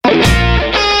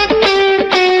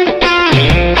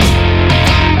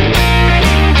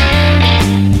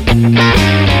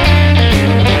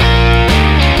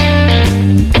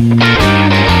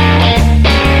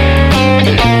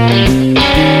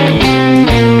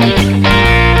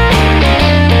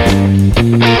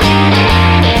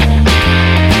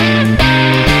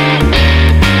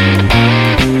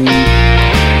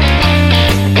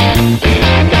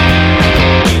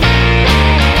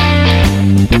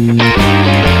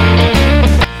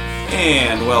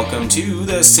and welcome to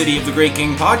the City of the Great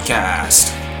King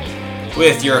podcast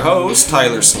with your host,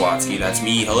 Tyler Swatsky. That's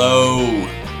me. Hello.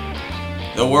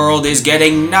 The world is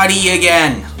getting nutty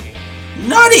again.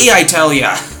 Nutty, I tell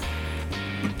ya.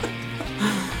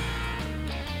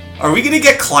 Are we going to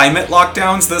get climate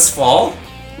lockdowns this fall?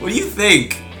 What do you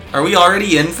think? Are we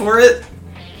already in for it?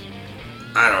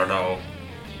 I don't know.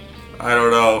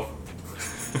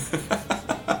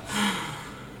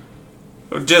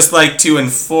 I'd just like to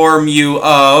inform you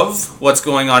of what's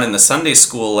going on in the Sunday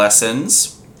school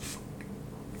lessons.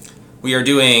 We are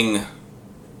doing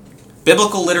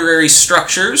biblical literary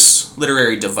structures,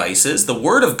 literary devices. The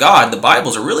Word of God, the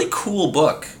Bible, is a really cool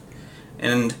book.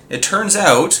 And it turns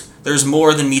out there's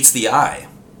more than meets the eye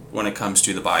when it comes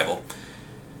to the Bible.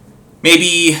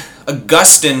 Maybe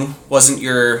Augustine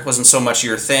wasn't so much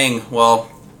your thing. Well,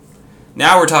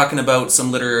 now we're talking about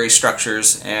some literary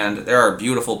structures, and there are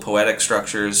beautiful poetic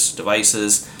structures,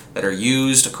 devices that are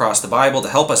used across the Bible to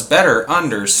help us better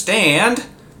understand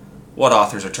what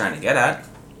authors are trying to get at.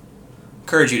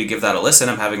 Encourage you to give that a listen.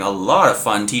 I'm having a lot of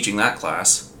fun teaching that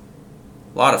class.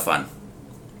 A lot of fun.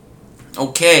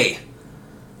 Okay.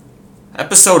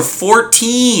 Episode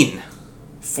 14.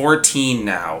 14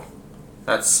 now.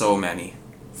 That's so many.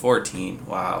 14.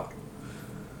 Wow.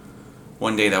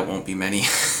 One day that won't be many.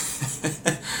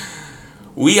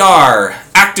 We are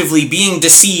actively being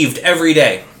deceived every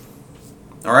day.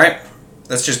 Alright?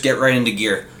 Let's just get right into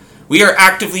gear. We are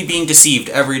actively being deceived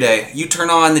every day. You turn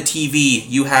on the TV,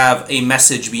 you have a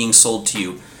message being sold to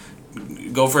you.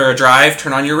 Go for a drive,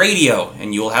 turn on your radio,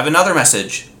 and you'll have another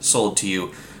message sold to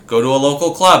you. Go to a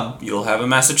local club, you'll have a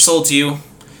message sold to you.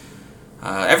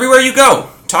 Everywhere you go,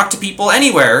 talk to people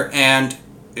anywhere, and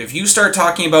if you start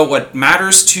talking about what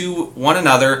matters to one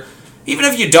another, even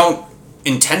if you don't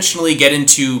intentionally get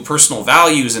into personal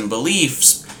values and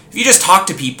beliefs, if you just talk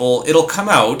to people, it'll come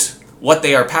out what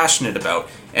they are passionate about.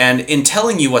 And in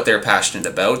telling you what they're passionate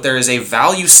about, there is a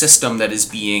value system that is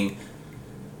being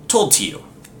told to you.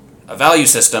 A value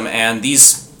system, and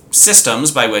these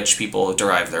systems by which people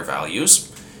derive their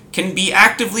values can be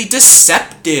actively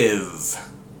deceptive.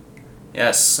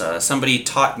 Yes, somebody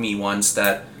taught me once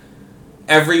that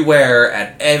everywhere,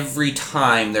 at every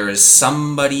time, there is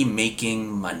somebody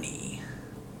making money.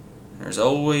 There's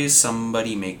always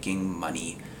somebody making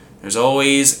money. There's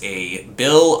always a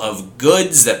bill of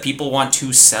goods that people want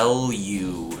to sell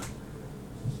you.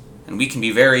 And we can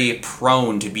be very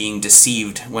prone to being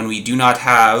deceived when we do not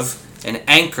have an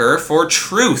anchor for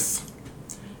truth.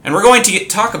 And we're going to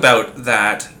talk about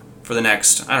that for the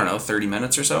next, 30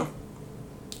 minutes or so.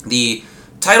 The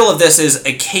title of this is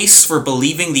A Case for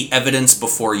Believing the Evidence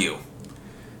Before You.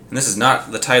 And this is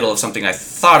not the title of something I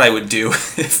thought I would do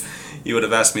if you would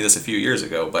have asked me this a few years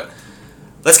ago, but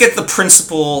let's get the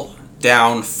principle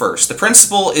down first. The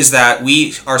principle is that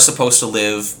we are supposed to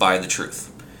live by the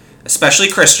truth. Especially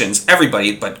Christians,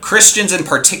 everybody, but Christians in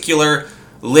particular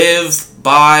live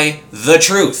by the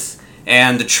truth.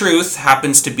 And the truth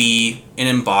happens to be an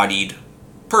embodied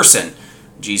person.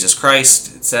 Jesus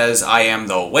Christ, it says, I am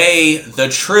the way, the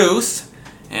truth,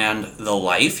 and the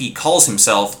life. He calls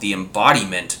himself the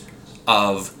embodiment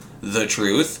of the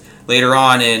truth. Later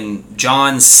on in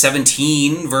John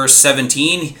 17, verse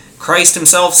 17, Christ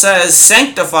himself says,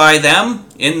 sanctify them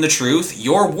in the truth.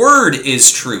 Your word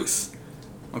is truth.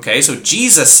 Okay, so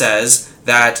Jesus says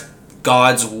that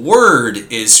God's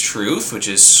word is truth, which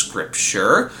is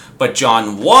scripture. But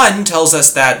John 1 tells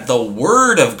us that the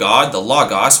word of God, the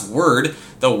logos, word,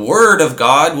 the Word of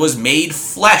God was made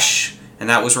flesh, and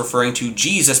that was referring to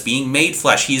Jesus being made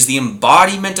flesh. He is the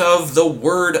embodiment of the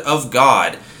Word of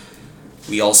God.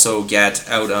 We also get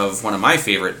out of one of my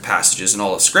favorite passages in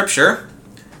all of Scripture,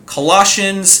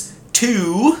 Colossians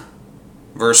 2,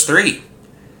 verse 3.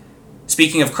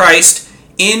 Speaking of Christ,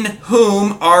 in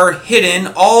whom are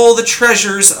hidden all the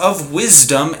treasures of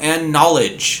wisdom and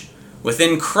knowledge.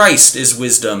 Within Christ is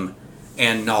wisdom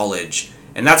and knowledge.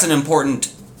 And that's an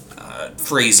important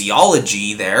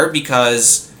phraseology there,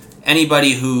 because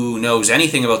anybody who knows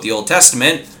anything about the Old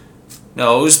Testament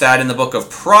knows that in the book of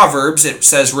Proverbs it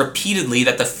says repeatedly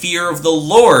that the fear of the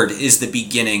Lord is the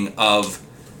beginning of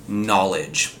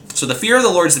knowledge. So the fear of the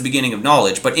Lord is the beginning of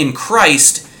knowledge, but in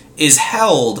Christ is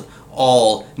held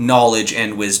all knowledge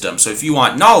and wisdom. So if you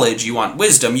want knowledge, you want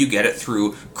wisdom, you get it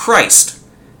through Christ.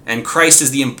 And Christ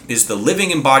is the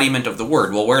living embodiment of the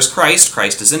Word. Well, where's Christ?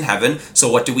 Christ is in heaven. So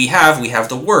what do we have? We have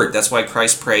the Word. That's why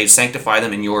Christ prayed, sanctify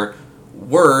them in your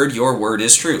Word. Your Word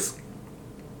is truth.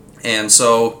 And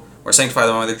so, or sanctify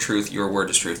them by the truth. Your Word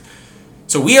is truth.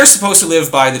 So we are supposed to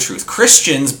live by the truth.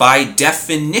 Christians, by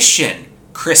definition,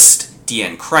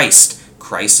 Christian, Christ.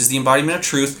 Christ is the embodiment of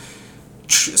truth.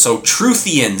 So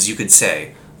truthians, you could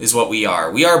say, is what we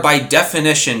are. We are by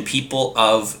definition people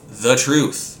of the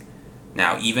truth.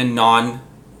 Now, even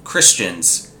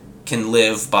non-Christians can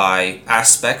live by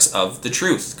aspects of the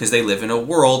truth because they live in a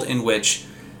world in which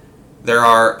there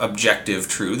are objective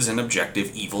truths and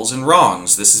objective evils and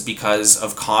wrongs. This is because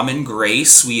of common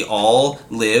grace. We all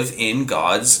live in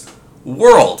God's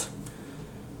world.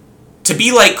 To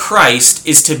be like Christ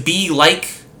is to be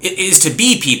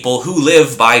people who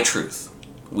live by truth.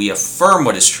 We affirm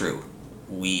what is true.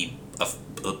 We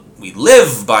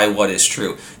live by what is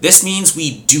true. This means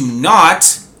we do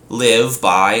not live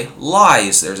by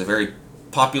lies. There's a very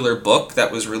popular book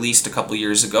that was released a couple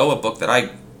years ago, a book that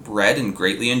I read and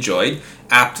greatly enjoyed,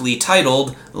 aptly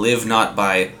titled Live Not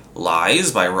by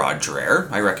Lies by Rod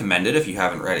Dreher. I recommend it if you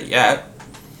haven't read it yet.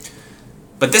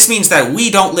 But this means that we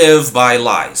don't live by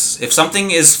lies. If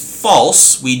something is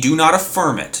false, we do not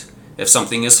affirm it. If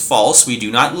something is false, we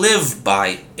do not live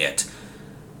by it.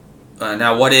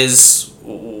 Now, what is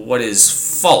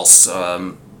false?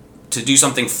 To do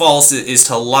something false is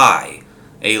to lie.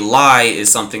 A lie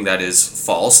is something that is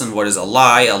false, and what is a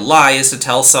lie? A lie is to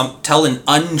tell an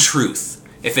untruth.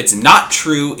 If it's not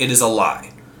true, it is a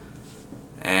lie.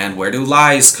 And where do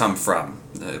lies come from?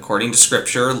 According to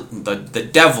Scripture, the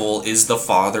devil is the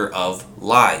father of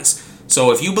lies.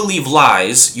 So if you believe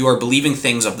lies, you are believing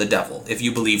things of the devil. If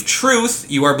you believe truth,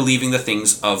 you are believing the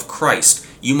things of Christ.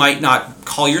 You might not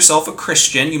call yourself a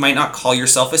Christian, you might not call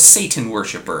yourself a Satan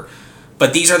worshiper,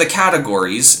 but these are the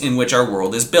categories in which our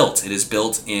world is built. It is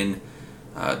built in,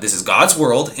 this is God's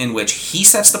world in which He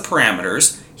sets the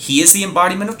parameters. He is the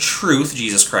embodiment of truth,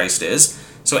 Jesus Christ is.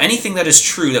 So anything that is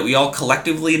true that we all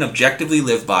collectively and objectively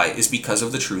live by is because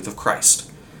of the truth of Christ.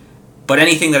 But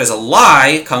anything that is a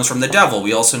lie comes from the devil.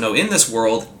 We also know in this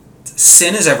world,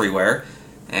 sin is everywhere,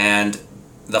 and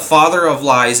the father of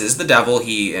lies is the devil.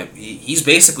 He's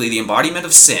basically the embodiment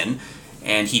of sin,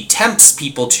 and he tempts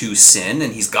people to sin,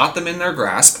 and he's got them in their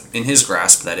grasp, in his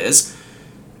grasp, that is.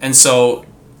 And so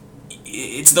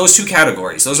it's those two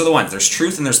categories. Those are the ones. There's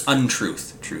truth and there's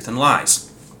untruth. Truth and lies.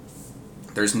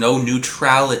 There's no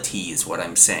neutrality is what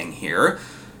I'm saying here.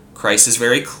 Christ is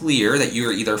very clear that you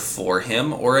are either for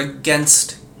him or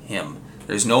against him.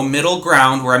 There's no middle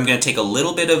ground where I'm going to take a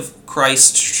little bit of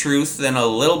Christ's truth and a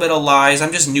little bit of lies.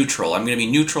 I'm just neutral. I'm going to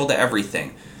be neutral to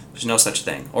everything. There's no such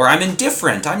thing. Or I'm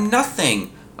indifferent. I'm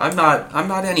nothing. I'm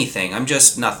not anything. I'm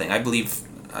just nothing. I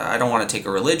don't want to take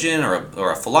a religion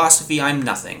or a philosophy. I'm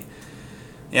nothing.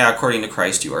 Yeah, according to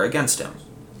Christ, you are against him.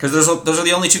 Because those are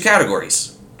the only two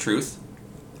categories. Truth,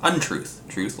 untruth.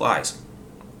 Truth, lies.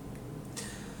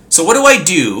 So what do I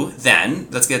do then?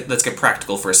 Let's get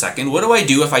practical for a second. What do I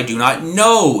do if I do not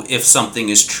know if something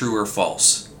is true or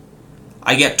false?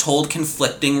 I get told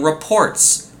conflicting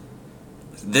reports.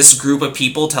 This group of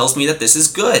people tells me that this is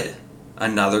good.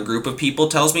 Another group of people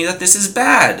tells me that this is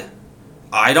bad.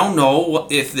 I don't know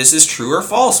if this is true or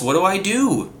false. What do I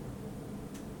do?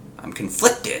 I'm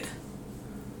conflicted.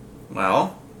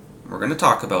 Well, we're going to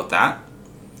talk about that.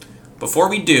 Before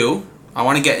we do, I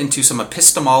want to get into some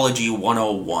epistemology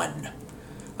 101.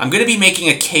 I'm going to be making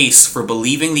a case for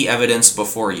believing the evidence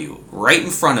before you, right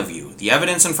in front of you. The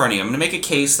evidence in front of you. I'm going to make a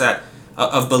case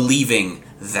of believing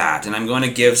that, and I'm going to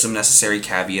give some necessary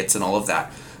caveats and all of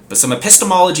that. But some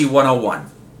epistemology 101.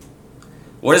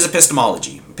 What is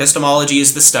epistemology? Epistemology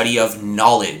is the study of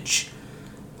knowledge.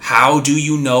 How do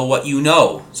you know what you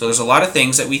know? So there's a lot of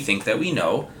things that we think that we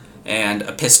know, and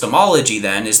epistemology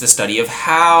then is the study of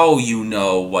how you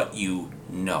know what you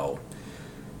know.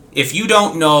 If you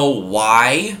don't know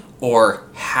why or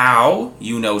how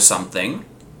you know something,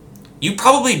 you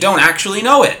probably don't actually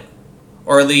know it.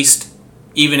 Or at least,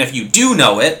 even if you do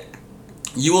know it,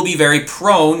 you will be very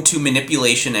prone to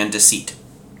manipulation and deceit.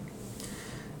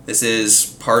 This is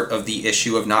part of the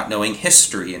issue of not knowing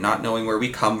history and not knowing where we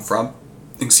come from.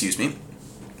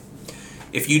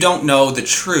 If you don't know the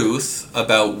truth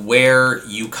about where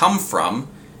you come from,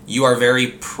 you are very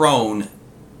prone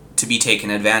to be taken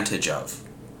advantage of,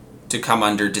 to come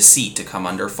under deceit, to come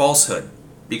under falsehood,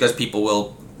 because people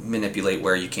will manipulate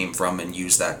where you came from and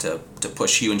use that to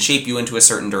push you and shape you into a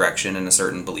certain direction and a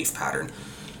certain belief pattern.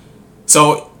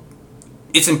 So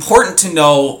it's important to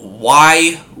know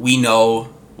why we know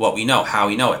what we know, how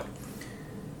we know it.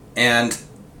 And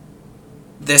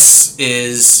this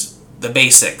is the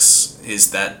basics,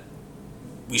 is that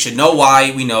we should know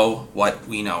why we know what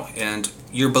we know. And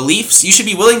your beliefs, you should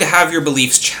be willing to have your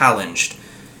beliefs challenged.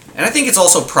 And I think it's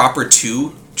also proper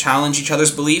to challenge each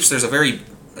other's beliefs. There's a very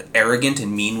arrogant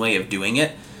and mean way of doing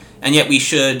it. And yet we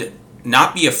should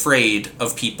not be afraid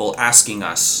of people asking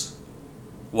us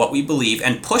what we believe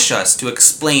and push us to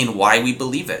explain why we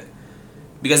believe it.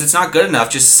 Because it's not good enough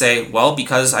just to say, well,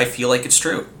 because I feel like it's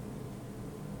true.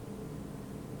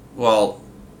 Well,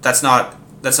 that's not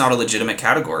a legitimate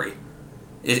category.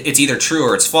 It's either true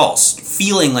or it's false.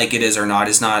 Feeling like it is or not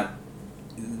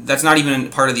that's not even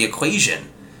part of the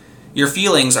equation. Your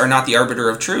feelings are not the arbiter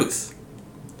of truth.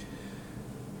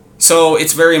 So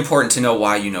it's very important to know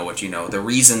why you know what you know, the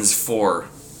reasons for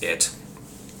it.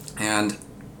 And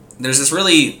there's this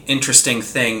really interesting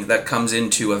thing that comes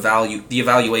into the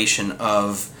evaluation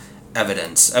of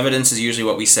evidence. Evidence is usually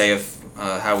what we say of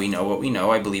how we know what we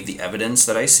know. I believe the evidence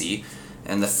that I see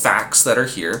and the facts that are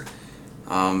here.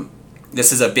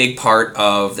 This is a big part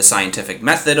of the scientific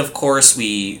method, of course.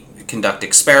 We conduct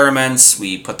experiments,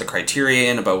 we put the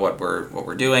criteria in about what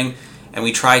we're doing, and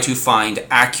we try to find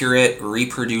accurate,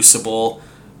 reproducible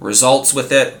results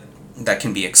with it that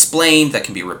can be explained, that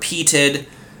can be repeated.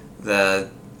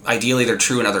 Ideally, they're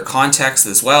true in other contexts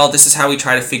as well. This is how we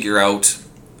try to figure out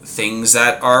things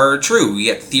that are true. We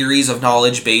get theories of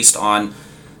knowledge based on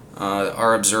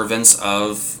our observance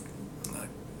of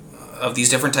these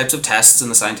different types of tests in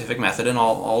the scientific method and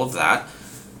all of that.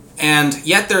 And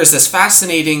yet there is this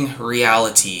fascinating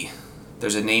reality.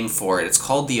 There's a name for it. It's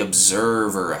called the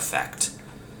observer effect.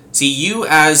 See, you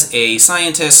as a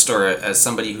scientist or as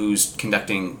somebody who's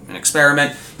conducting an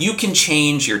experiment, you can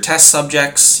change your test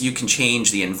subjects, you can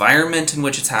change the environment in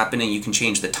which it's happening, you can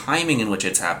change the timing in which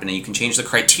it's happening, you can change the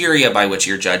criteria by which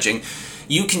you're judging,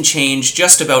 you can change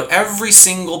just about every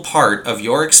single part of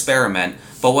your experiment,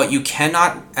 but what you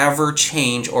cannot ever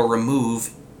change or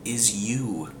remove is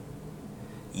you.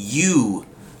 You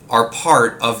are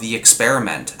part of the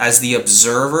experiment. As the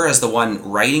observer, as the one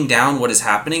writing down what is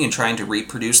happening and trying to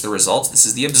reproduce the results, this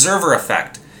is the observer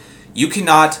effect. You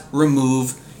cannot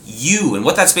remove you. And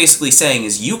what that's basically saying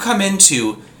is you come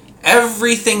into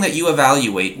everything that you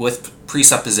evaluate with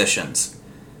presuppositions,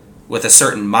 with a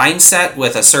certain mindset,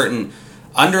 with a certain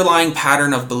underlying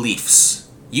pattern of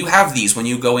beliefs. You have these when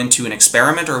you go into an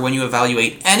experiment or when you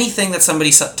evaluate anything that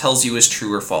somebody tells you is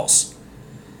true or false.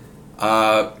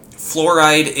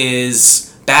 Fluoride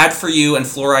is bad for you and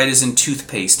fluoride is in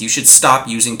toothpaste. You should stop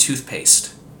using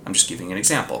toothpaste. I'm just giving an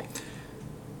example.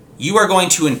 You are going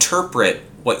to interpret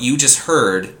what you just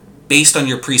heard based on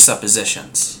your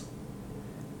presuppositions.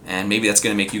 And maybe that's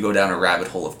going to make you go down a rabbit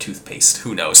hole of toothpaste.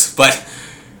 Who knows? But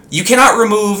you cannot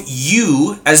remove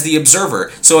you as the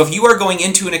observer. So if you are going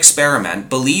into an experiment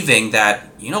believing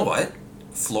that, you know what,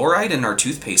 fluoride in our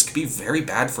toothpaste could be very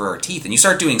bad for our teeth, and you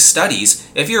start doing studies,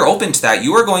 if you're open to that,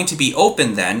 you are going to be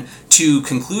open then to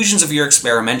conclusions of your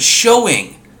experiment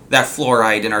showing that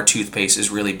fluoride in our toothpaste is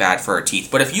really bad for our teeth.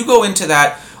 But if you go into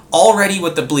that already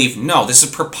with the belief, no, this is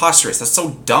preposterous, that's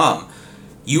so dumb,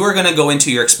 you are going to go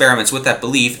into your experiments with that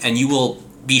belief, and you will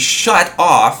be shut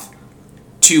off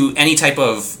to any type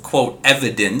of, quote,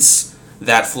 evidence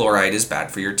that fluoride is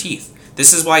bad for your teeth.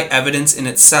 This is why evidence in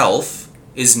itself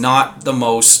is not the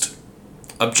most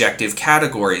objective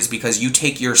categories, because you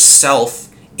take yourself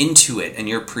into it and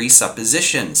your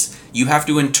presuppositions. You have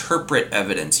to interpret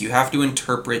evidence. You have to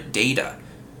interpret data.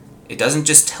 It doesn't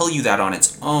just tell you that on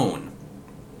its own.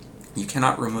 You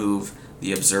cannot remove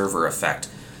the observer effect.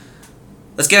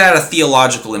 Let's get at a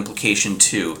theological implication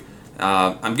too.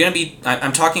 I'm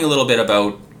talking a little bit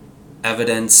about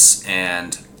evidence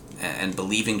and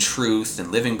believing truth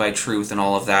and living by truth and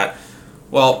all of that.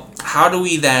 Well, how do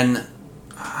we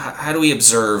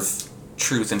observe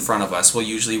truth in front of us? Well,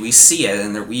 usually we see it,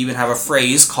 and we even have a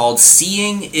phrase called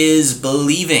seeing is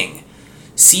believing.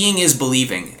 Seeing is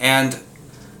believing, and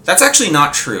that's actually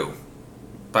not true,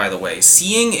 by the way.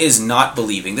 Seeing is not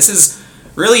believing. This is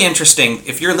really interesting.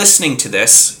 If you're listening to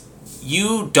this,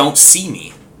 you don't see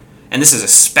me. And this is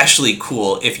especially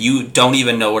cool if you don't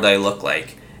even know what I look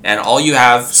like, and all you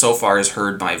have so far is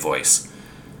heard my voice.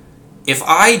 If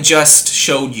I just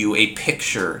showed you a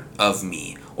picture of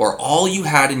me, or all you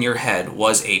had in your head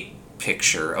was a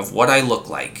picture of what I look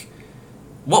like,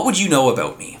 what would you know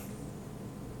about me?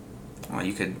 Well,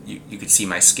 you could see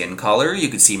my skin color, you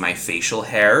could see my facial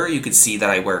hair, you could see that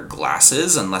I wear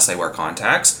glasses unless I wear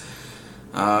contacts.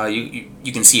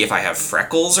 You can see if I have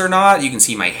freckles or not, you can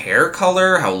see my hair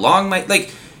color, how long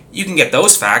you can get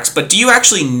those facts, but do you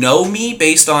actually know me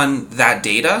based on that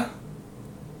data?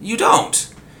 You don't.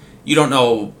 You don't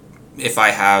know if I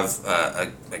have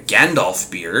a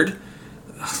Gandalf beard,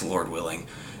 Lord willing.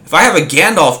 If I have a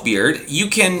Gandalf beard, you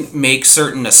can make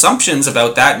certain assumptions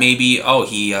about that. Maybe,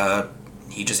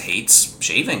 he just hates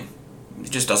shaving. He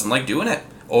just doesn't like doing it.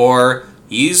 Or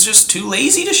he's just too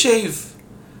lazy to shave.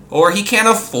 Or he can't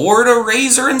afford a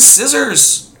razor and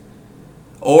scissors.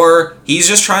 Or he's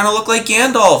just trying to look like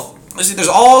Gandalf. There's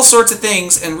all sorts of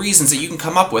things and reasons that you can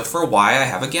come up with for why I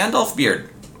have a Gandalf beard.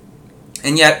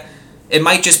 And yet, it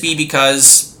might just be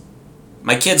because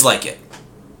my kids like it.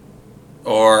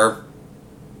 Or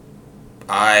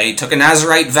I took a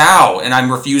Nazirite vow and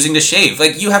I'm refusing to shave.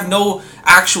 Like, you have no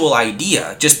actual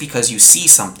idea just because you see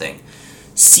something.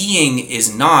 Seeing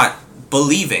is not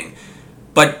believing.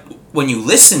 But when you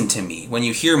listen to me, when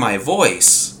you hear my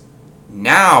voice,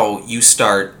 now you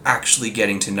start actually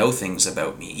getting to know things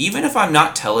about me. Even if I'm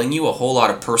not telling you a whole lot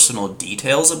of personal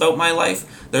details about my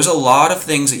life, there's a lot of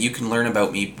things that you can learn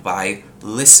about me by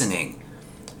listening.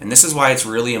 And this is why it's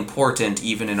really important,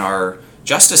 even in our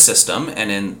justice system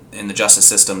and in the justice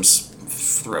systems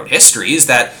throughout history, is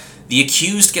that the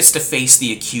accused gets to face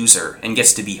the accuser and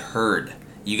gets to be heard.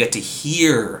 You get to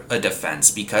hear a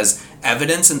defense because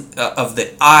evidence of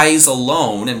the eyes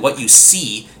alone and what you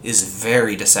see is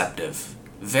very deceptive.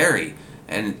 Very.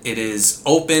 And it is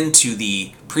open to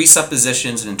the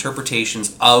presuppositions and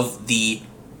interpretations of the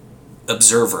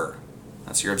observer.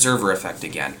 That's your observer effect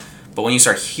again. But when you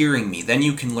start hearing me, then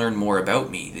you can learn more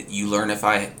about me. You learn if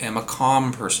I am a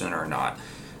calm person or not.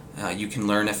 You can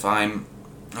learn if I'm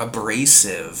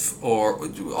abrasive or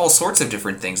all sorts of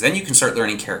different things. Then you can start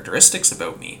learning characteristics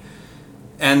about me.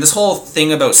 And this whole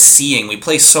thing about seeing, we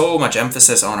place so much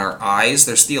emphasis on our eyes.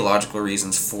 There's theological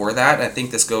reasons for that. I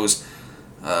think this goes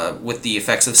with the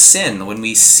effects of sin. When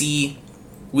we see,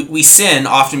 we sin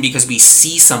often because we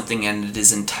see something and it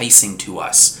is enticing to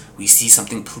us. We see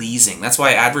something pleasing. That's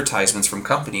why advertisements from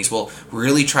companies will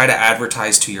really try to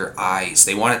advertise to your eyes.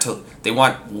 They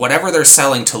want whatever they're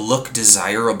selling to look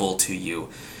desirable to you.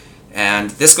 And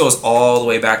this goes all the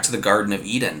way back to the Garden of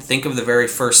Eden. Think of the very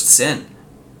first sin.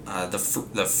 The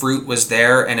fruit was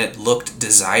there and it looked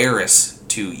desirous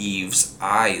to Eve's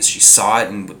eyes. She saw it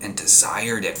and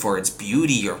desired it for its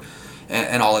beauty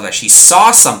and all of that. She saw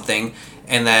something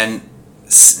and then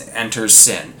enters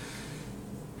sin.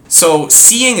 So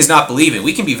seeing is not believing.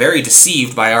 We can be very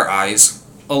deceived by our eyes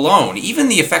alone. Even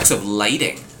the effects of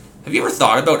lighting. Have you ever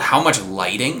thought about how much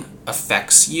lighting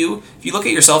affects you? If you look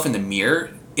at yourself in the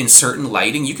mirror in certain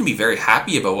lighting, you can be very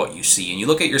happy about what you see. And you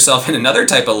look at yourself in another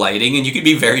type of lighting and you can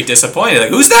be very disappointed.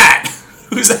 Like, who's that?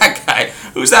 Who's that guy?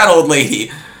 Who's that old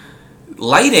lady?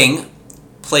 Lighting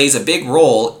plays a big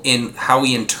role in how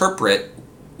we interpret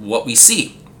what we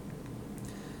see.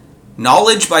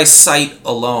 Knowledge by sight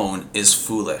alone is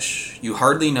foolish. You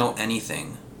hardly know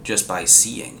anything just by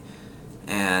seeing.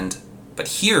 But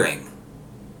hearing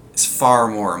is far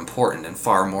more important and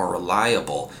far more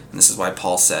reliable. And this is why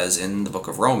Paul says in the book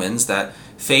of Romans that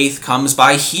faith comes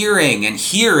by hearing, and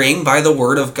hearing by the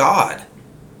word of God.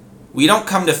 We don't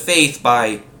come to faith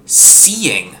by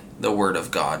seeing the word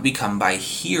of God. We come by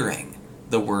hearing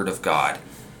the word of God.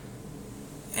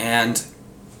 And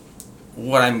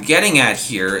what I'm getting at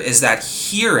here is that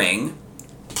hearing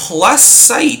plus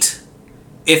sight,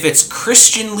 if it's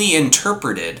Christianly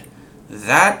interpreted,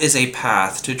 that is a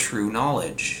path to true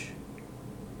knowledge.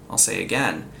 I'll say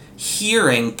again,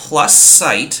 hearing plus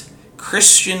sight,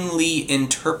 Christianly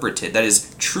interpreted, that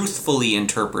is, truthfully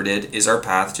interpreted, is our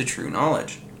path to true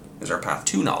knowledge, is our path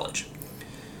to knowledge.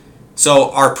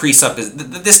 So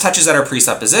this touches at our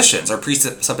presuppositions. Our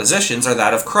presuppositions are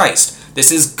that of Christ. This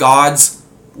is God's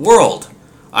world.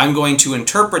 I'm going to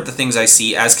interpret the things I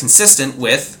see as consistent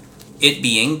with it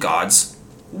being God's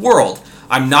world.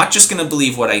 I'm not just going to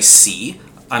believe what I see.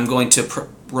 I'm going to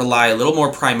rely a little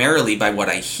more primarily by what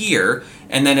I hear.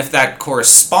 And then if that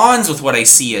corresponds with what I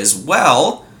see as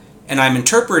well, and I'm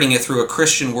interpreting it through a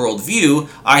Christian worldview,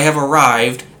 I have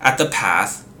arrived at the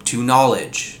path to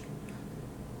knowledge.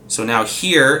 So now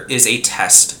here is a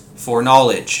test for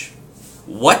knowledge.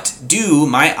 What do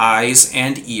my eyes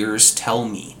and ears tell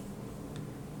me?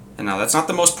 And now that's not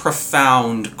the most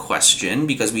profound question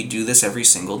because we do this every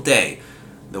single day.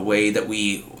 The way that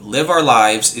we live our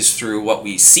lives is through what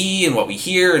we see and what we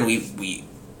hear, and we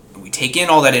take in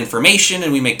all that information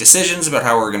and we make decisions about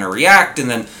how we're going to react,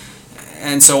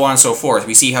 and so on and so forth.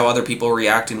 We see how other people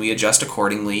react and we adjust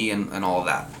accordingly and all of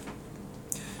that.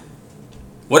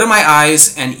 What do my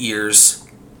eyes and ears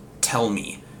tell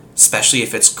me? Especially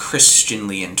if it's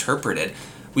Christianly interpreted.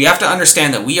 We have to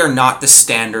understand that we are not the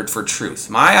standard for truth.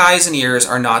 My eyes and ears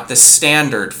are not the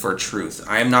standard for truth.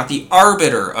 I am not the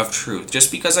arbiter of truth. Just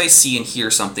because I see and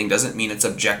hear something doesn't mean it's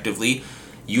objectively,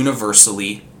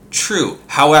 universally true.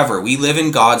 However, we live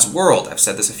in God's world. I've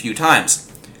said this a few times.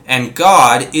 And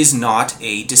God is not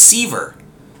a deceiver.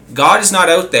 God is not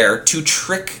out there to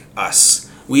trick us.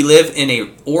 We live in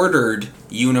an ordered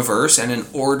universe and an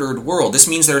ordered world. This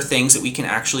means there are things that we can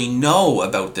actually know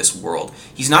about this world.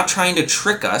 He's not trying to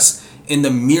trick us in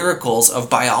the miracles of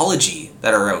biology.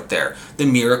 that are out there, the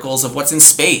miracles of what's in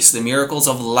space, the miracles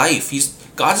of life.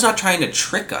 God's not trying to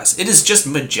trick us. It is just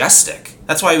majestic.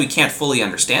 That's why we can't fully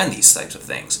understand these types of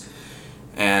things.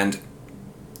 And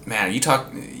man,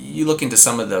 you look into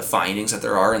some of the findings that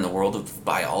there are in the world of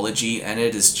biology, and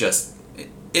it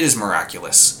is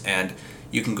miraculous. And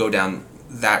you can go down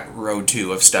that road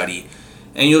too of study,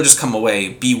 and you'll just come away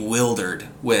bewildered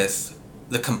with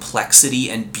the complexity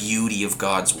and beauty of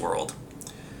God's world.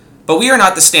 But we are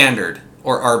not the standard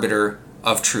or arbiter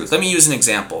of truth. Let me use an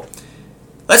example.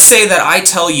 Let's say that I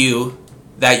tell you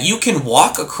that you can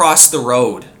walk across the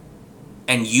road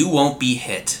and you won't be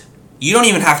hit. You don't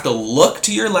even have to look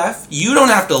to your left. You don't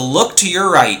have to look to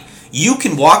your right. You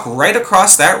can walk right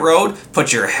across that road,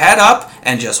 put your head up,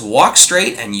 and just walk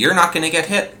straight, and you're not going to get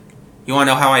hit. You want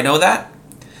to know how I know that?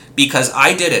 Because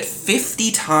I did it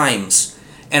 50 times,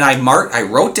 and I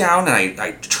wrote down, and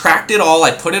I tracked it all.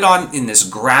 I put it on in this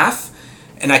graph,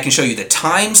 and I can show you the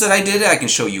times that I did it. I can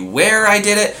show you where I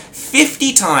did it.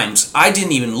 50 times, I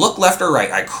didn't even look left or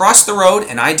right. I crossed the road,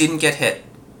 and I didn't get hit.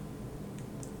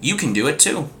 You can do it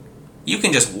too. You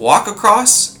can just walk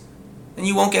across and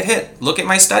you won't get hit. Look at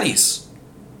my studies.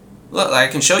 Look, I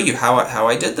can show you how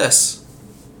I did this.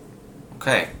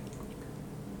 Okay.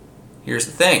 Here's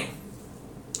the thing.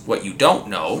 What you don't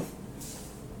know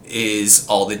is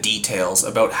all the details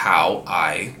about how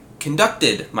I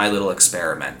conducted my little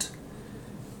experiment.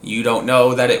 You don't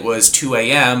know that it was 2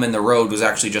 a.m. and the road was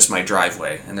actually just my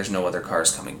driveway and there's no other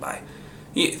cars coming by.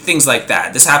 Things like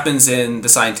that. This happens in the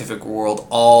scientific world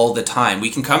all the time. We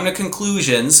can come to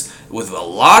conclusions with a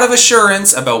lot of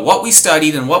assurance about what we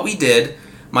studied and what we did.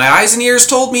 My eyes and ears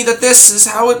told me that this is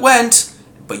how it went,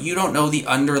 but you don't know the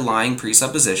underlying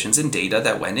presuppositions and data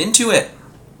that went into it.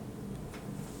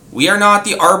 We are not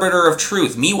the arbiter of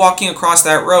truth. Me walking across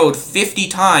that road 50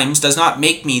 times does not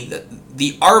make me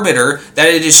the arbiter that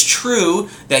it is true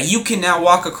that you can now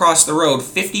walk across the road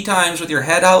 50 times with your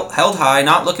head held high,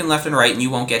 not looking left and right, and you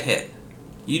won't get hit.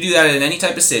 You do that in any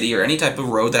type of city or any type of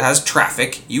road that has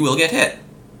traffic, you will get hit.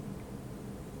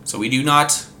 So we do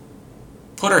not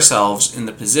put ourselves in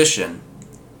the position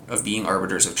of being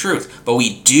arbiters of truth, but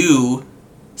we do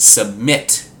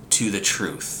submit to the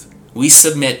truth. We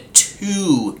submit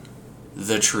to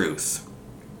the truth.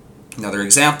 Another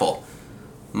example.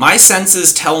 My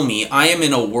senses tell me I am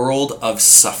in a world of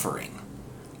suffering.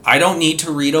 I don't need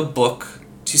to read a book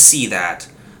to see that.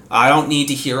 I don't need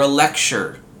to hear a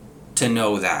lecture to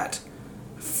know that.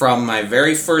 From my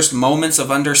very first moments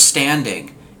of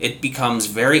understanding, it becomes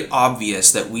very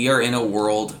obvious that we are in a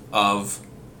world of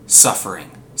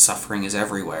suffering. Suffering is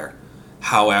everywhere.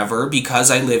 However, because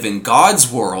I live in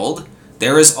God's world,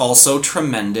 there is also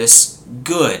tremendous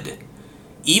good.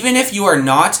 Even if you are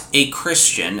not a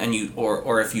Christian, and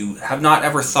or if you have not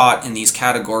ever thought in these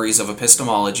categories of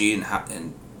epistemology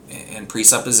and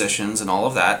presuppositions and all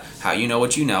of that, how you know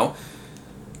what you know,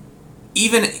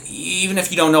 even if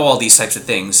you don't know all these types of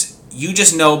things, you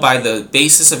just know by the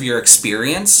basis of your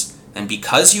experience, and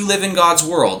because you live in God's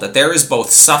world, that there is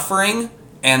both suffering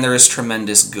and there is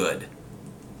tremendous good.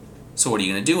 So what are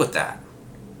you going to do with that?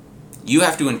 You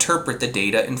have to interpret the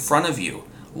data in front of you.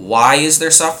 Why is there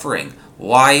suffering?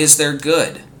 Why is there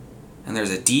good? And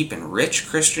there's a deep and rich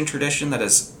Christian tradition that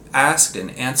has asked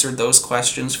and answered those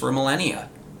questions for millennia.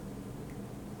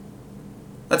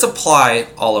 Let's apply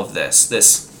all of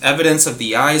this evidence of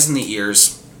the eyes and the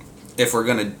ears, if we're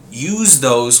going to use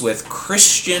those with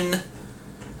Christian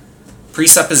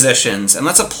presuppositions, and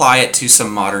let's apply it to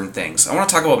some modern things. I want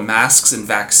to talk about masks and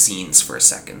vaccines for a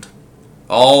second.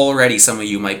 Already some of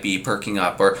you might be perking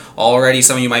up, or already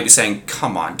some of you might be saying,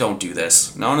 come on, don't do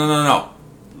this. No.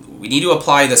 We need to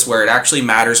apply this where it actually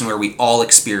matters and where we all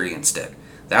experienced it.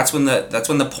 That's when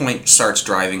the point starts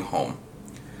driving home.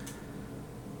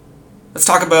 Let's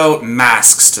talk about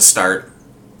masks to start.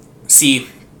 See,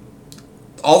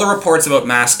 all the reports about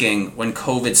masking when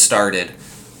COVID started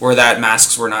were that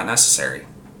masks were not necessary.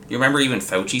 You remember even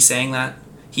Fauci saying that?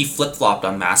 He flip-flopped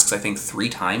on masks, I think, 3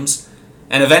 times.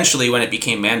 And eventually, when it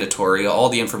became mandatory, all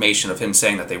the information of him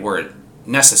saying that they were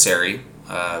necessary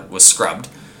was scrubbed.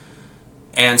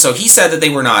 And so he said that they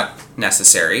were not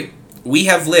necessary. We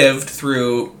have lived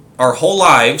through our whole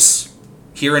lives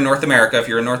here in North America. If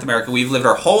you're in North America, we've lived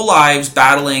our whole lives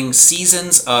battling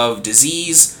seasons of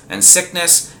disease and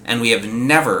sickness, and we have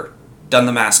never done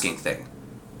the masking thing.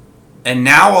 And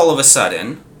now, all of a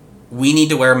sudden, we need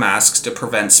to wear masks to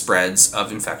prevent spreads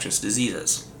of infectious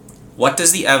diseases. What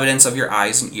does the evidence of your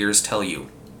eyes and ears tell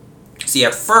you? See,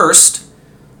 at first,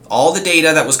 all the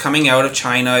data that was coming out of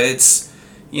China,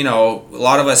 a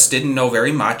lot of us didn't know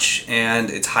very much,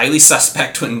 and it's highly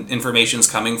suspect when information's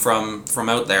coming from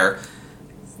out there.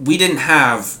 we didn't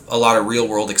have a lot of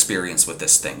real-world experience with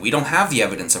this thing. We don't have the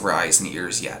evidence of our eyes and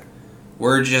ears yet.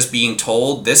 We're just being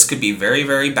told this could be very,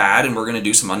 very bad, and we're going to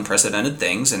do some unprecedented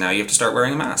things, and now you have to start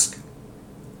wearing a mask.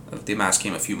 The mask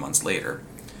came a few months later.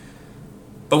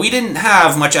 But we didn't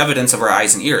have much evidence of our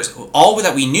eyes and ears. All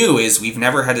that we knew is we've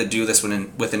never had to do this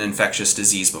with an infectious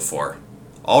disease before.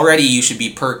 Already you should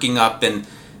be perking up and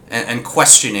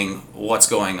questioning what's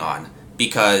going on,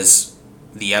 because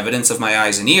the evidence of my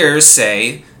eyes and ears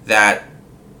say that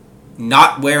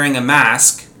not wearing a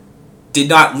mask did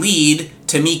not lead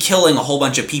to me killing a whole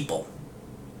bunch of people.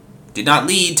 Did not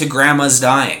lead to grandmas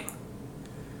dying.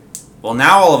 Well,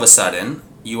 now all of a sudden,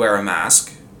 you wear a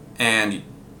mask, and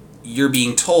you're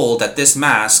being told that this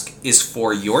mask is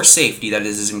for your safety, that it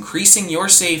is increasing your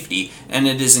safety, and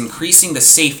it is increasing the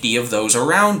safety of those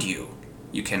around you.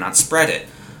 You cannot spread it.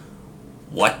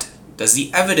 What does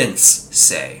the evidence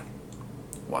say?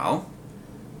 Well,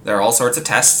 there are all sorts of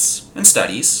tests and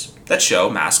studies that show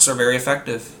masks are very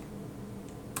effective.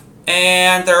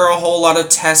 And there are a whole lot of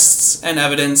tests and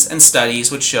evidence and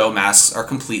studies which show masks are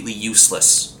completely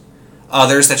useless.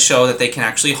 Others that show that they can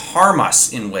actually harm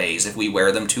us in ways if we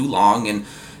wear them too long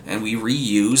and we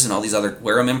reuse and all these other,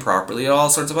 wear them improperly, all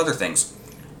sorts of other things.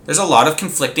 There's a lot of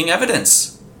conflicting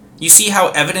evidence. You see how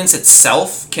evidence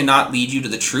itself cannot lead you to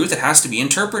the truth. It has to be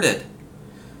interpreted.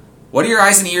 What do your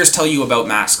eyes and ears tell you about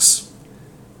masks?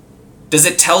 Does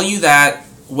it tell you that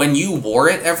when you wore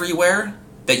it everywhere,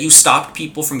 that you stopped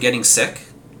people from getting sick?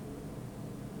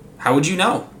 How would you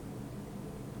know?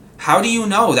 How do you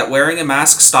know that wearing a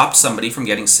mask stopped somebody from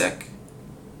getting sick?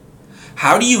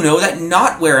 How do you know that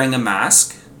not wearing a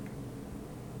mask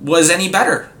was any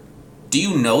better? Do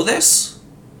you know this?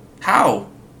 How?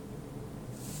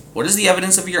 What does the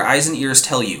evidence of your eyes and ears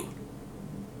tell you?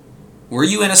 Were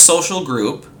you in a social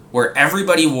group where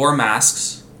everybody wore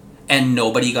masks and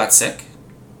nobody got sick?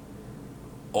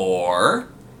 Or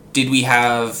did we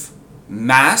have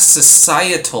mass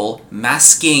societal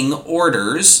masking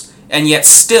orders and yet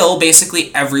still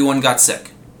basically everyone got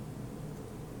sick?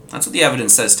 That's what the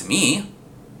evidence says to me.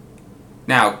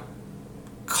 Now,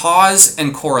 cause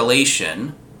and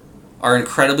correlation are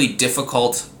incredibly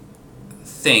difficult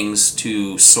things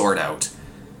to sort out.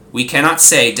 We cannot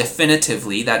say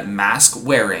definitively that mask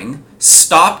wearing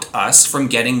stopped us from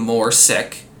getting more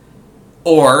sick,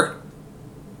 or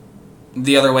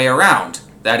the other way around,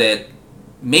 that it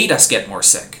made us get more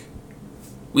sick.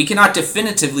 We cannot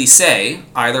definitively say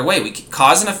either way.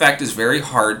 Cause and effect is very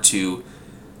hard to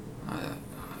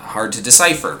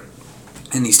decipher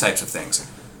in these types of things.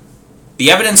 The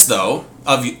evidence, though,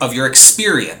 of your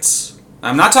experience.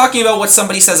 I'm not talking about what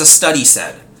somebody says a study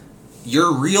said.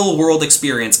 Your real-world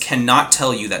experience cannot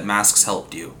tell you that masks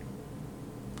helped you.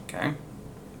 Okay?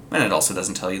 And it also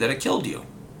doesn't tell you that it killed you.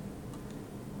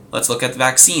 Let's look at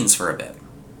vaccines for a bit.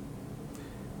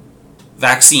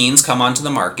 Vaccines come onto the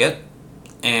market,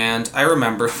 and I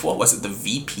remember, what was it, the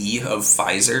VP of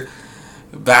Pfizer,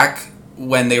 back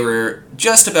when they were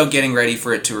just about getting ready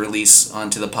for it to release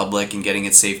onto the public and getting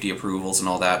its safety approvals and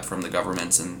all that from the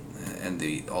governments and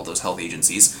all those health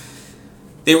agencies.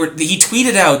 He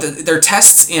tweeted out that their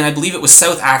tests in, I believe it was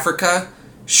South Africa,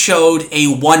 showed a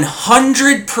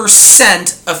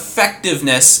 100%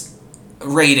 effectiveness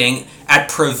rating at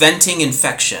preventing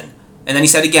infection. And then he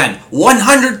said again,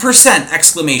 100%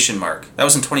 exclamation mark. That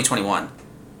was in 2021.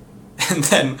 And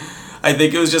then, I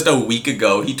think it was just a week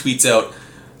ago, he tweets out,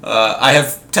 I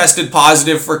have tested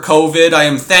positive for COVID. I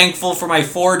am thankful for my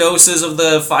 4 doses of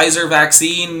the Pfizer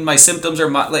vaccine. My symptoms are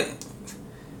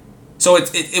So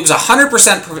it was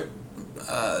 100%,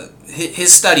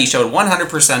 his study showed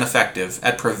 100% effective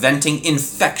at preventing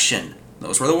infection.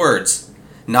 Those were the words.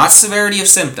 Not severity of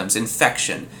symptoms,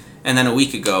 infection. And then a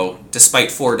week ago,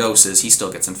 despite 4 doses, he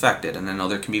still gets infected. And I know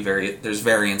there can be there's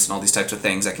variants and all these types of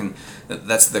things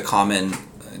that's the common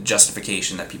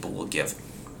justification that people will give.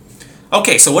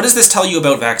 Okay, so what does this tell you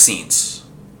about vaccines?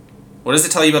 What does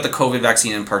it tell you about the COVID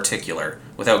vaccine in particular,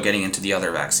 without getting into the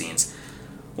other vaccines?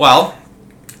 Well,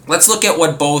 let's look at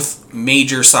what both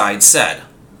major sides said.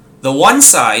 The one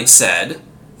side said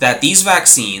that these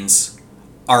vaccines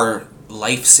are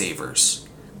lifesavers.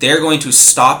 They're going to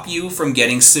stop you from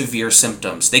getting severe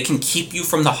symptoms. They can keep you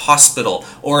from the hospital,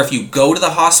 or if you go to the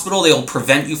hospital, they'll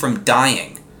prevent you from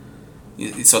dying.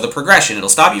 So the progression, it'll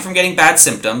stop you from getting bad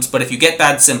symptoms, but if you get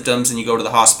bad symptoms and you go to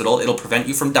the hospital, it'll prevent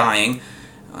you from dying.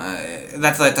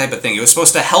 That's that type of thing. It was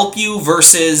supposed to help you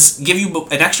versus give you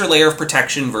an extra layer of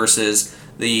protection versus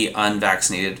the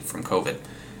unvaccinated from COVID.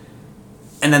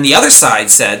 And then the other side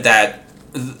said that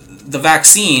the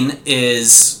vaccine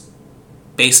is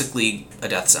basically a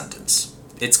death sentence.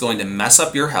 It's going to mess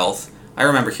up your health. I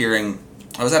remember hearing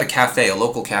I was at a cafe, a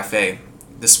local cafe.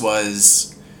 This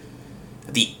was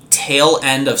the tail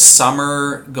end of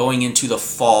summer going into the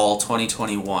fall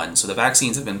 2021. So the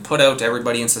vaccines have been put out to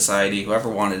everybody in society, whoever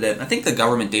wanted it. I think the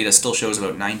government data still shows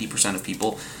about 90% of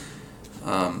people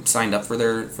signed up for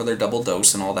their double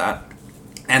dose and all that.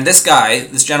 And this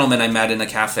gentleman I met in a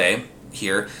cafe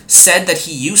here, said that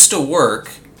he used to work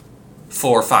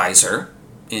for Pfizer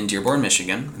in Dearborn,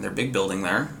 Michigan, in their big building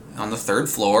there, on the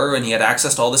 3rd floor, and he had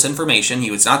access to all this information.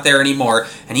 He was not there anymore,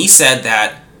 and he said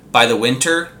that by the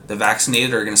winter, the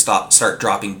vaccinated are going to start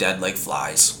dropping dead like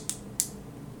flies.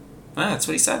 That's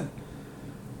what he said.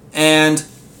 And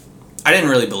I didn't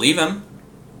really believe him.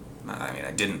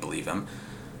 I didn't believe him.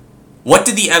 What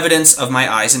did the evidence of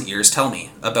my eyes and ears tell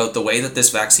me about the way that this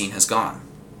vaccine has gone?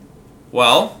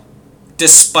 Well,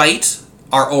 despite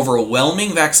our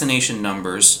overwhelming vaccination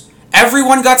numbers,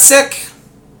 everyone got sick.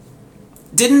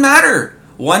 Didn't matter.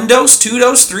 1 dose, 2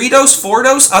 dose, 3 dose, 4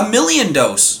 dose, 1 million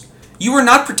dose. You were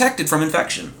not protected from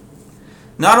infection.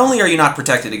 Not only are you not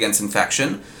protected against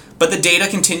infection, but the data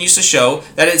continues to show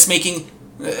that it's making...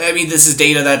 this is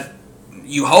data that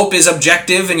you hope is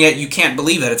objective, and yet you can't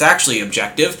believe that it's actually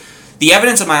objective. The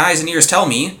evidence of my eyes and ears tell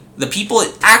me the people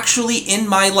actually in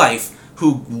my life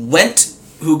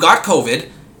who got COVID,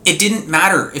 it didn't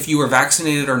matter if you were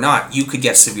vaccinated or not. You could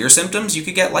get severe symptoms, you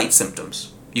could get light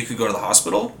symptoms. You could go to the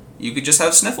hospital, you could just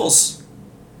have sniffles.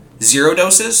 0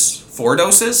 doses, 4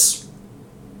 doses.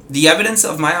 The evidence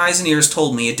of my eyes and ears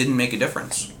told me it didn't make a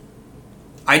difference.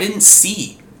 I didn't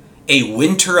see a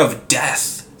winter of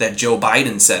death that Joe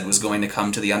Biden said was going to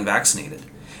come to the unvaccinated.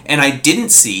 And I didn't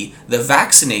see the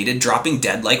vaccinated dropping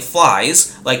dead like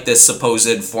flies, like this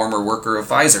supposed former worker of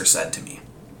Pfizer said to me.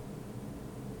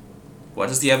 What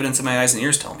does the evidence of my eyes and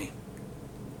ears tell me?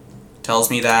 It tells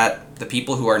me that the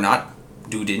people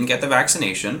who didn't get the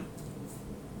vaccination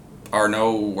are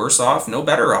no worse off, no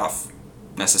better off,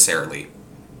 necessarily.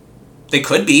 They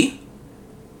could be.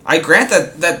 I grant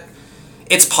that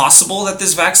it's possible that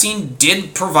this vaccine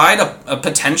did provide a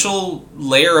potential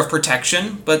layer of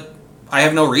protection, but I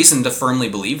have no reason to firmly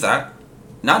believe that.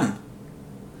 None.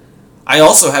 I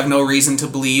also have no reason to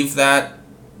believe that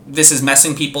this is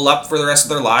messing people up for the rest of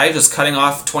their lives. It's cutting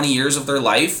off 20 years of their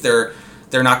life. They're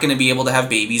not going to be able to have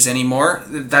babies anymore.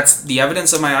 That's the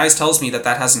evidence of my eyes tells me that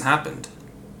hasn't happened.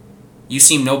 You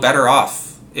seem no better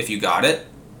off if you got it,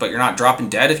 but you're not dropping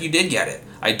dead if you did get it.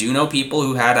 I do know people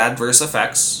who had adverse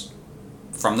effects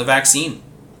from the vaccine.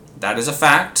 That is a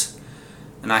fact.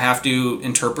 And I have to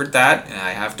interpret that, and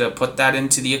I have to put that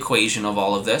into the equation of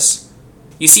all of this.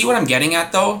 You see what I'm getting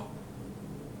at, though?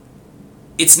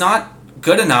 It's not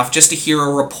good enough just to hear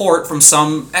a report from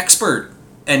some expert,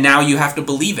 and now you have to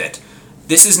believe it.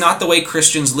 This is not the way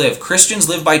Christians live. Christians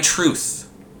live by truth.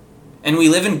 And we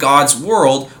live in God's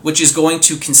world, which is going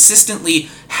to consistently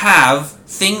have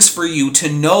things for you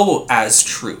to know as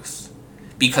truth.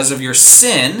 Because of your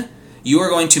sin, you are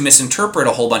going to misinterpret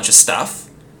a whole bunch of stuff,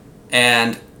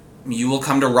 and you will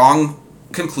come to wrong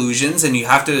conclusions, and you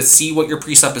have to see what your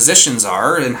presuppositions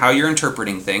are and how you're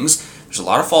interpreting things. There's a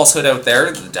lot of falsehood out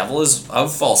there. The devil is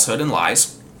of falsehood and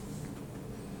lies.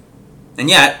 And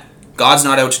yet, God's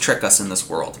not out to trick us in this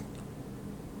world.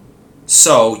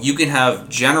 So, you can have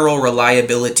general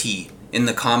reliability in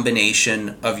the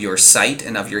combination of your sight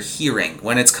and of your hearing.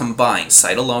 When it's combined,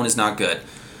 sight alone is not good.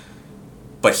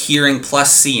 But hearing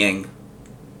plus seeing,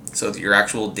 so that your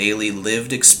actual daily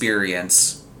lived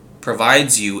experience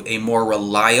provides you a more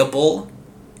reliable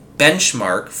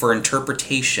benchmark for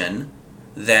interpretation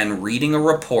than reading a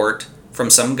report from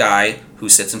some guy who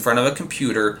sits in front of a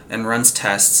computer and runs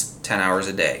tests 10 hours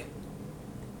a day.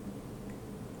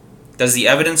 Does the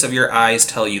evidence of your eyes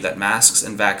tell you that masks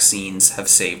and vaccines have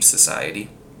saved society?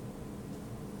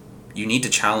 You need to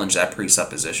challenge that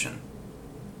presupposition.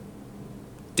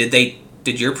 Did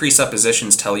your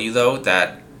presuppositions tell you, though,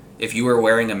 that if you were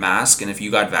wearing a mask and if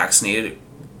you got vaccinated,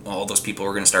 all those people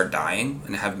were going to start dying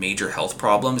and have major health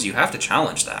problems? You have to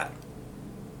challenge that.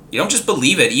 You don't just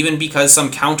believe it, even because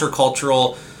some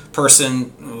countercultural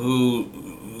person who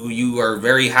you are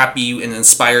very happy and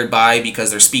inspired by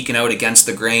because they're speaking out against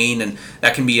the grain, and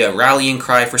that can be a rallying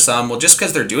cry for some. Well, just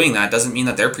because they're doing that doesn't mean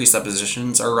that their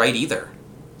presuppositions are right either.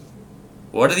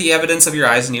 What do the evidence of your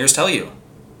eyes and ears tell you?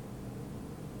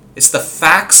 It's the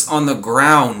facts on the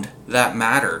ground that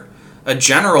matter. A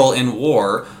general in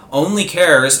war only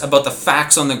cares about the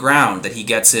facts on the ground that he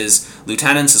gets his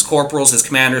lieutenants, his corporals, his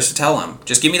commanders to tell him.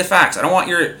 Just give me the facts. I don't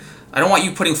want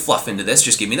you putting fluff into this.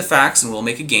 Just give me the facts, and we'll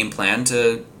make a game plan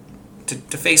to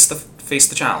face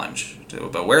the challenge,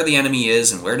 about where the enemy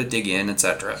is and where to dig in,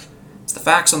 etc. It's the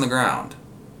facts on the ground.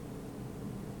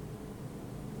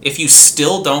 If you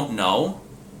still don't know,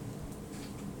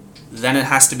 then it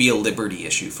has to be a liberty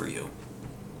issue for you.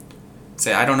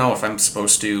 Say, I don't know if who I'm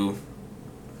supposed to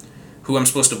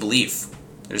believe.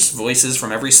 There's voices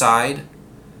from every side.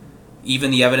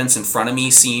 Even the evidence in front of me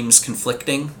seems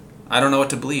conflicting. I don't know what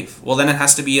to believe. Well, then it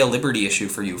has to be a liberty issue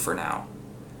for you for now.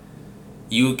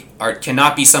 You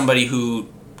cannot be somebody who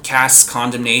casts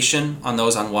condemnation on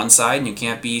those on one side, and you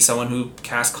can't be someone who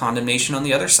casts condemnation on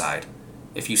the other side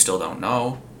if you still don't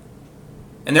know.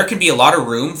 And there can be a lot of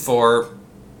room for,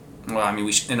 in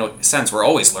a sense, we're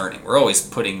always learning. We're always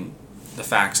putting the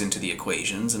facts into the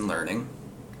equations and learning.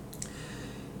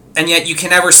 And yet you can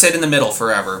never sit in the middle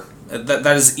forever.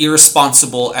 That is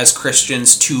irresponsible as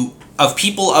Christians of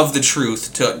people of the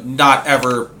truth to not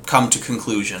ever come to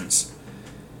conclusions.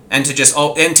 And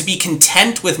to be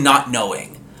content with not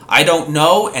knowing. I don't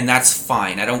know, and that's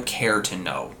fine. I don't care to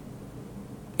know.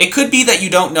 It could be that you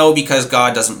don't know because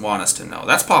God doesn't want us to know.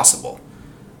 That's possible.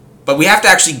 But we have to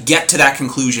actually get to that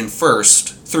conclusion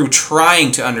first through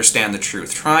trying to understand the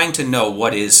truth, trying to know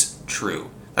what is true.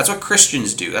 That's what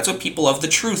Christians do. That's what people of the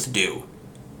truth do.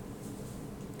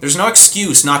 There's no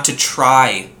excuse not to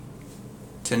try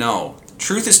to know.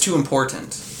 Truth is too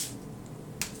important.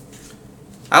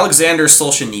 Alexander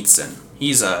Solzhenitsyn.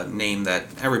 He's a name that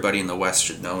everybody in the West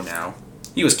should know now.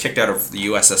 He was kicked out of the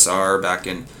USSR back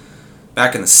in the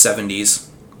 70s.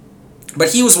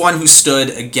 But he was one who stood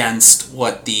against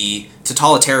what the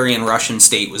totalitarian Russian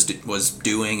state was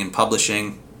doing and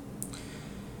publishing.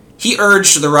 He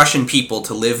urged the Russian people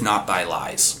to live not by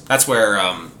lies. That's where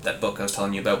that book I was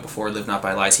telling you about before, Live Not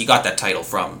by Lies, he got that title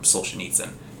from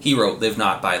Solzhenitsyn. He wrote Live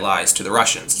Not by Lies to the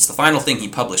Russians. It's the final thing he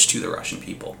published to the Russian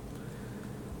people.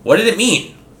 What did it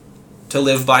mean to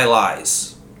live by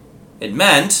lies? It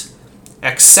meant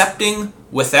accepting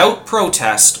without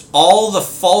protest all the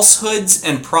falsehoods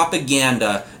and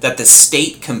propaganda that the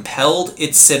state compelled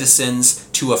its citizens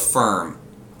to affirm,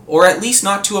 or at least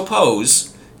not to oppose,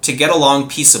 to get along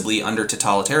peaceably under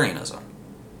totalitarianism.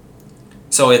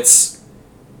 So it's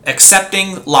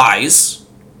accepting lies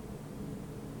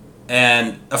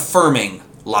and affirming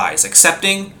lies.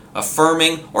 Accepting,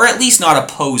 affirming, or at least not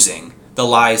opposing the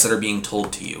lies that are being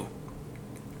told to you.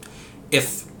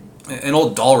 If an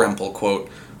old Dalrymple quote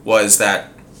was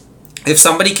that if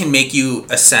somebody can make you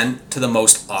assent to the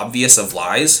most obvious of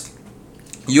lies,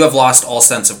 you have lost all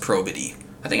sense of probity.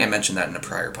 I think I mentioned that in a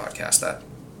prior podcast,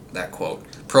 that quote.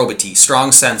 Probity,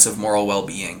 strong sense of moral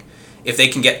well-being.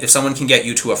 If someone can get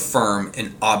you to affirm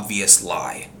an obvious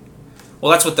lie.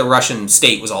 Well, that's what the Russian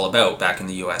state was all about back in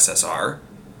the USSR.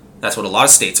 That's what a lot of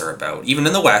states are about. Even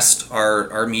in the West,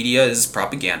 our media is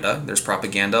propaganda. There's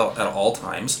propaganda at all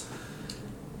times.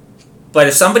 But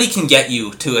if somebody can get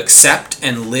you to accept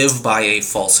and live by a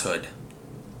falsehood,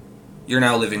 you're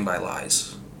now living by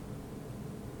lies.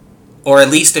 Or at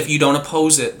least if you don't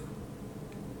oppose it.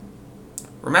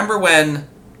 Remember when,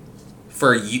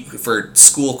 for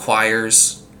school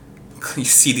choirs, you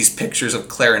see these pictures of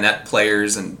clarinet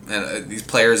players and these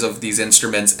players of these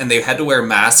instruments, and they had to wear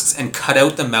masks and cut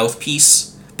out the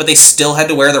mouthpiece, but they still had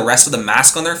to wear the rest of the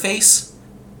mask on their face?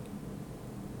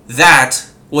 That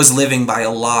was living by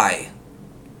a lie.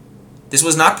 This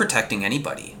was not protecting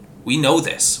anybody. We know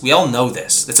this. We all know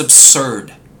this. It's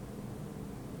absurd.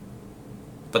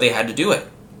 But they had to do it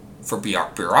for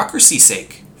bureaucracy's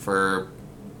sake,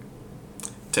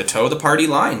 to toe the party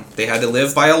line. They had to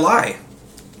live by a lie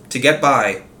to get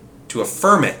by, to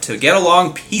affirm it, to get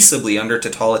along peaceably under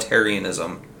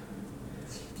totalitarianism.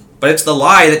 But it's the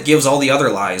lie that gives all the other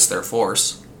lies their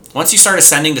force. Once you start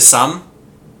ascending to some,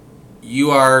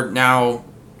 you are now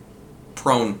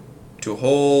prone to a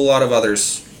whole lot of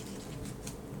others.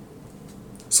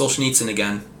 Solzhenitsyn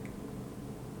again.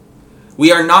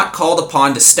 We are not called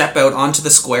upon to step out onto the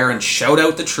square and shout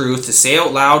out the truth, to say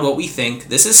out loud what we think.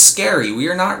 This is scary. We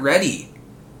are not ready.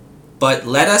 But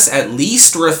let us at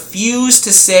least refuse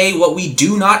to say what we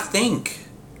do not think.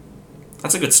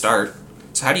 That's a good start.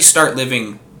 So how do you start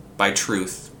living by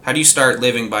truth? How do you start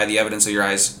living by the evidence of your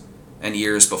eyes and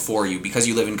ears before you? Because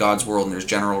you live in God's world and there's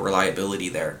general reliability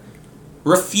there.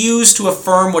 Refuse to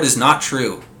affirm what is not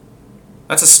true.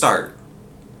 That's a start.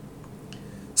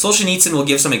 Solzhenitsyn will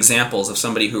give some examples of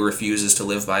somebody who refuses to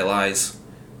live by lies.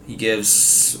 He gives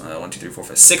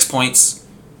 6 points.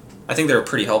 I think they're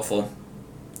pretty helpful.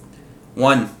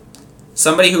 1.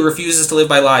 Somebody who refuses to live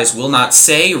by lies will not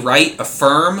say, write,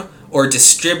 affirm, or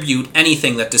distribute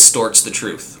anything that distorts the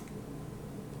truth.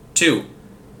 2.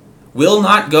 Will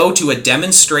not go to a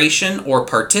demonstration or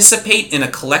participate in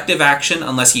a collective action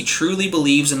unless he truly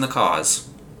believes in the cause.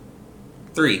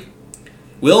 3.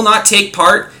 Will not take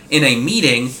part in a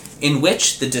meeting in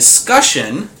which the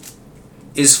discussion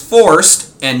is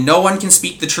forced and no one can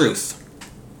speak the truth.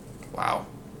 Wow.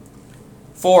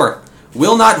 4.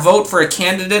 Will not vote for a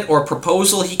candidate or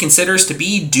proposal he considers to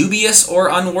be dubious or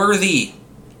unworthy.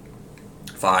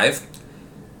 5.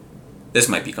 This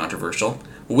might be controversial.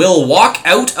 Will walk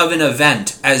out of an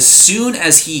event as soon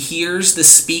as he hears the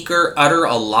speaker utter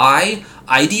a lie,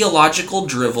 ideological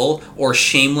drivel, or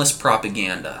shameless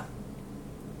propaganda.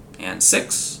 And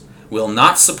 6. Will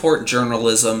not support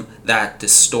journalism that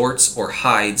distorts or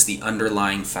hides the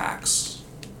underlying facts.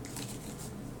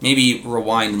 Maybe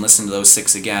rewind and listen to those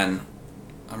 6 again.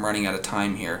 I'm running out of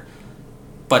time here.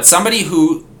 But somebody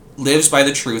who lives by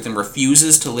the truth and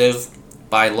refuses to live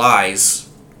by lies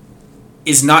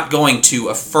is not going to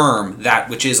affirm that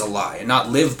which is a lie and not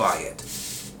live by it.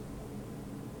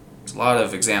 There's a lot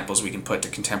of examples we can put to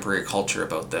contemporary culture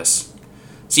about this.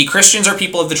 See, Christians are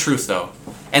people of the truth, though.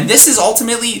 And this is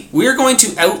ultimately, we're going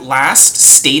to outlast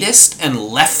statist and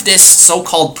leftist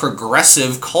so-called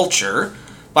progressive culture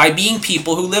by being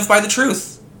people who live by the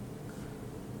truth.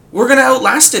 We're going to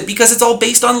outlast it because it's all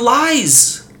based on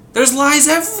lies. There's lies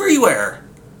everywhere.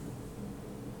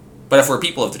 But if we're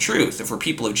people of the truth, if we're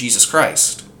people of Jesus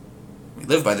Christ, we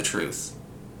live by the truth,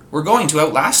 we're going to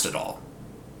outlast it all.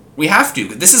 We have to.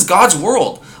 This is God's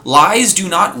world. Lies do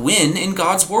not win in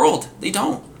God's world. They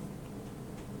don't.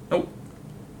 Nope.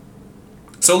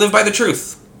 So live by the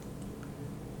truth.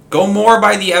 Go more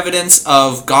by the evidence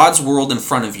of God's world in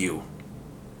front of you,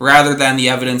 rather than the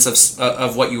evidence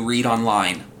of what you read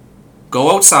online.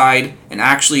 Go outside and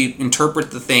actually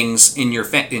interpret the things in your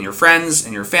friends,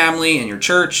 in your family, in your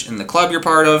church, in the club you're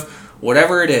part of,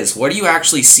 whatever it is. What are you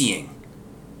actually seeing?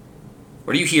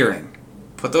 What are you hearing?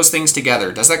 Put those things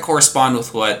together. Does that correspond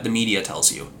with what the media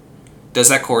tells you? Does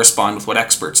that correspond with what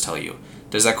experts tell you?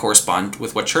 Does that correspond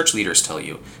with what church leaders tell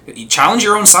you? You challenge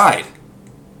your own side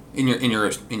in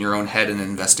your own head in an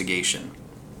investigation.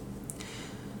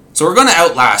 So we're going to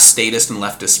outlast statist and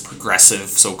leftist progressive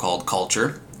so-called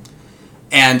culture.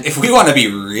 And if we want to be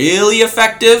really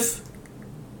effective,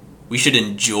 we should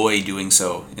enjoy doing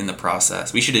so in the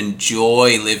process. We should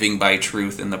enjoy living by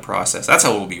truth in the process. That's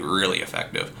how we'll be really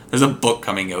effective. There's a book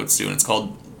coming out soon. It's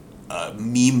called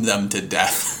Meme Them to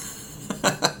Death.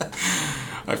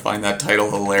 I find that title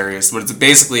hilarious. But it's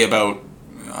basically about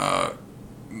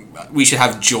we should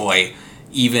have joy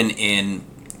even in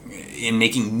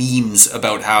making memes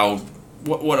about how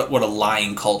what a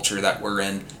lying culture that we're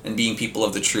in, and being people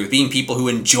of the truth, being people who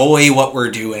enjoy what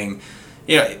we're doing.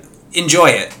 Enjoy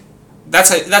it. That's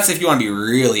if you want to be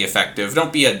really effective.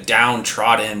 Don't be a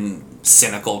downtrodden,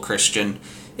 cynical Christian.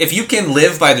 If you can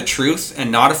live by the truth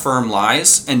and not affirm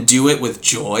lies and do it with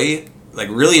joy, like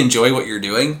really enjoy what you're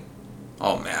doing,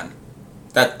 oh man,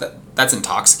 that's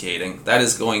intoxicating.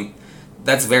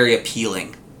 That's very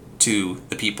appealing to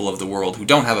the people of the world who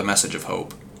don't have a message of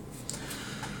hope.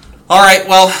 Alright,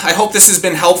 well, I hope this has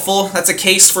been helpful. That's a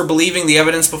case for believing the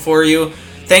evidence before you.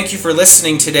 Thank you for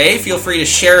listening today. Feel free to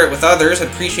share it with others. I'd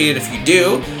appreciate it if you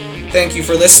do. Thank you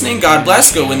for listening. God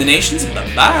bless. Go win the nations.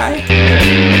 Bye-bye.